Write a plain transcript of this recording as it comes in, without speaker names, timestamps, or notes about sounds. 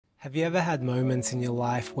Have you ever had moments in your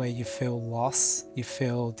life where you feel lost, you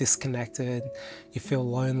feel disconnected, you feel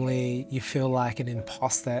lonely, you feel like an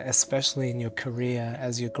imposter, especially in your career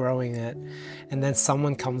as you're growing it, and then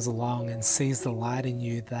someone comes along and sees the light in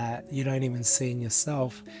you that you don't even see in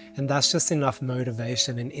yourself, and that's just enough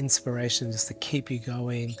motivation and inspiration just to keep you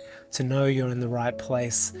going, to know you're in the right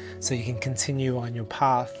place so you can continue on your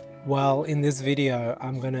path. Well, in this video,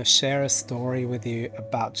 I'm going to share a story with you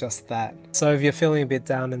about just that. So if you're feeling a bit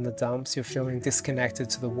down in the dumps, you're feeling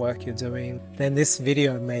disconnected to the work you're doing, then this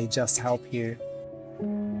video may just help you.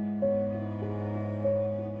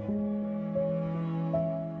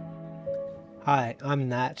 Hi, I'm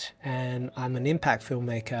Nat, and I'm an impact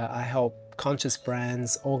filmmaker. I help conscious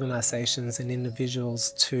brands, organizations, and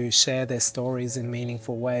individuals to share their stories in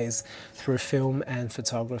meaningful ways through film and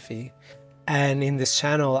photography. And in this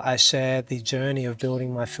channel, I share the journey of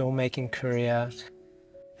building my filmmaking career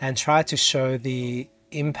and try to show the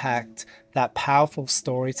impact that powerful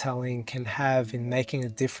storytelling can have in making a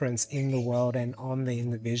difference in the world and on the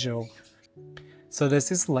individual. So there's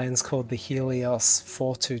this lens called the Helios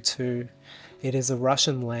 422. It is a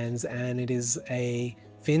Russian lens, and it is a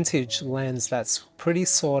vintage lens that's pretty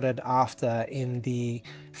sought after in the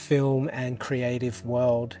film and creative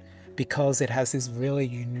world because it has this really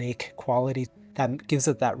unique quality that gives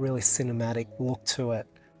it that really cinematic look to it.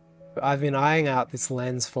 I've been eyeing out this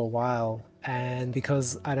lens for a while, and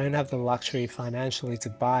because I don't have the luxury financially to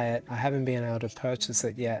buy it, I haven't been able to purchase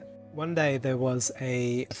it yet. One day there was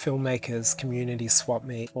a filmmakers community swap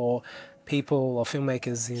meet for people or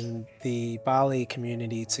filmmakers in the Bali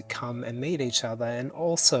community to come and meet each other, and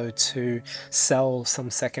also to sell some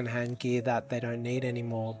secondhand gear that they don't need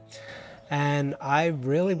anymore. And I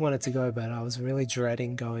really wanted to go, but I was really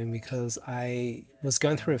dreading going because I was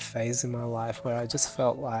going through a phase in my life where I just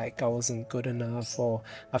felt like I wasn't good enough, or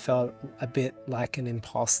I felt a bit like an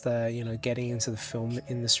imposter, getting into the film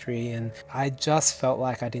industry. And I just felt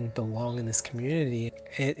like I didn't belong in this community.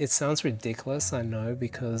 It sounds ridiculous, I know,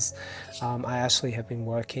 because I actually have been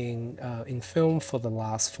working in film for the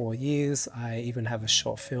last 4 years. I even have a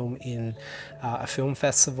short film in a film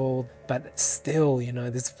festival, but still,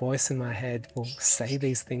 this voice in my head will say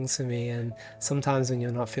these things to me, and sometimes when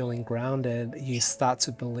you're not feeling grounded, you start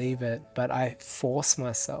to believe it. But I force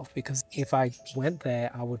myself, because if I went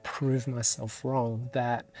there, I would prove myself wrong,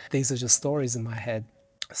 that these are just stories in my head.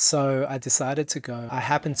 So I decided to go. I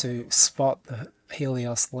happened to spot the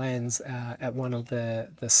Helios lens at one of the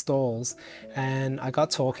stalls, and I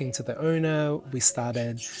got talking to the owner. We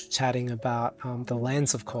started chatting about the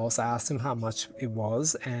lens, of course. I asked him how much it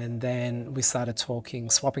was, and then we started talking,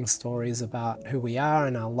 swapping stories about who we are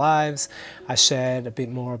and our lives. I shared a bit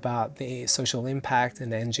more about the social impact and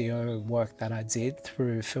the NGO work that I did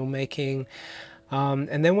through filmmaking.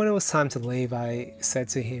 And then when it was time to leave, I said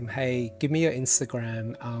to him, hey, give me your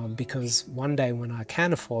Instagram, because one day when I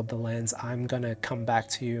can afford the lens, I'm going to come back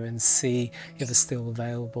to you and see if it's still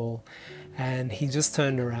available. And he just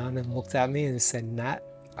turned around and looked at me and said, Nat,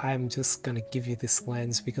 I'm just going to give you this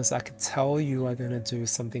lens because I could tell you are going to do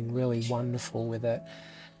something really wonderful with it.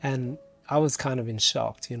 And I was kind of in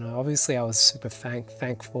shock, obviously I was super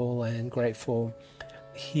thankful and grateful.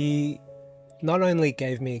 He not only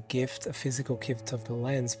gave me a gift, a physical gift of the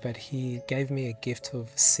lens, but he gave me a gift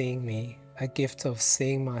of seeing me, a gift of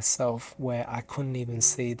seeing myself where I couldn't even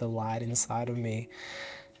see the light inside of me.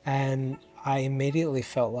 And I immediately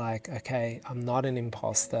felt like, okay, I'm not an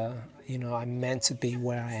imposter. I'm meant to be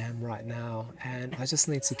where I am right now. And I just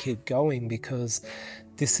need to keep going because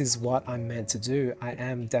this is what I'm meant to do. I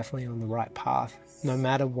am definitely on the right path. No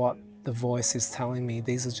matter what the voice is telling me,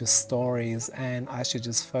 these are just stories, and I should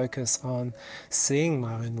just focus on seeing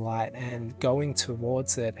my own light and going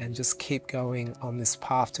towards it and just keep going on this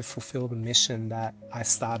path to fulfill the mission that I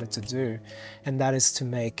started to do. And that is to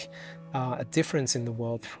make a difference in the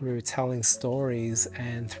world through telling stories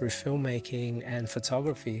and through filmmaking and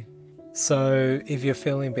photography. So if you're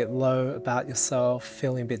feeling a bit low about yourself,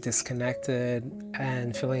 feeling a bit disconnected,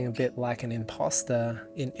 and feeling a bit like an imposter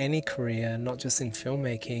in any career, not just in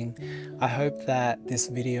filmmaking, I hope that this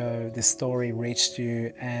video, this story reached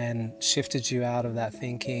you and shifted you out of that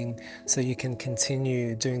thinking so you can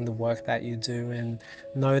continue doing the work that you do and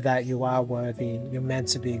know that you are worthy. You're meant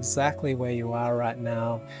to be exactly where you are right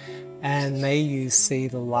now. And may you see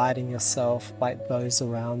the light in yourself like those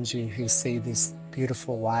around you who see this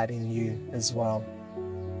beautiful light in you as well.